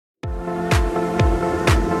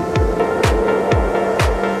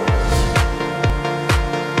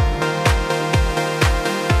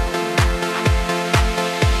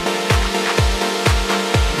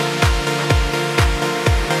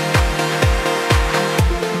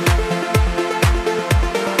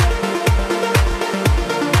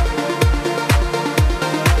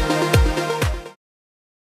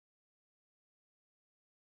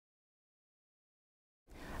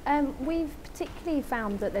We've particularly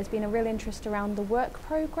found that there's been a real interest around the work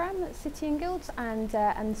programme at City and Guilds, and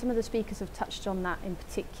some of the speakers have touched on that in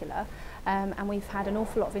particular. And we've had an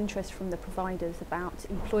awful lot of interest from the providers about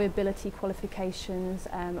employability qualifications,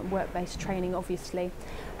 work-based training obviously,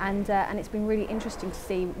 and it's been really interesting to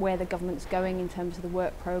see where the government's going in terms of the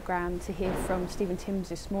work programme, to hear from Stephen Timms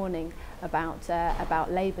this morning about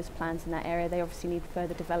Labour's plans in that area. They obviously need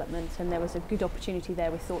further development, and there was a good opportunity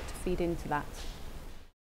there, we thought, to feed into that.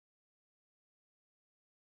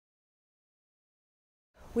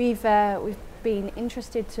 We've been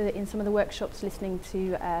interested in some of the workshops, listening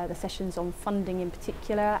to the sessions on funding in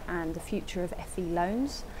particular and the future of FE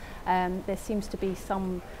loans. There seems to be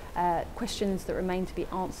some questions that remain to be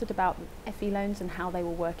answered about FE loans and how they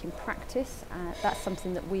will work in practice. That's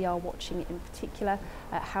something that we are watching in particular,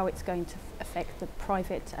 how it's going to affect the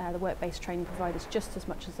private, the work-based training providers just as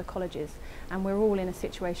much as the colleges. And we're all in a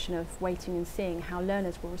situation of waiting and seeing how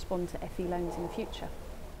learners will respond to FE loans in the future.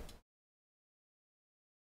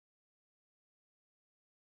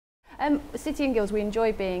 City and Guilds, we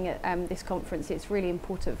enjoy being at this conference. It's really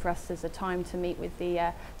important for us as a time to meet with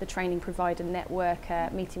the training provider network,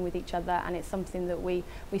 meeting with each other, and it's something that we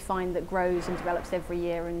find that grows and develops every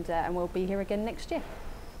year, and we'll be here again next year.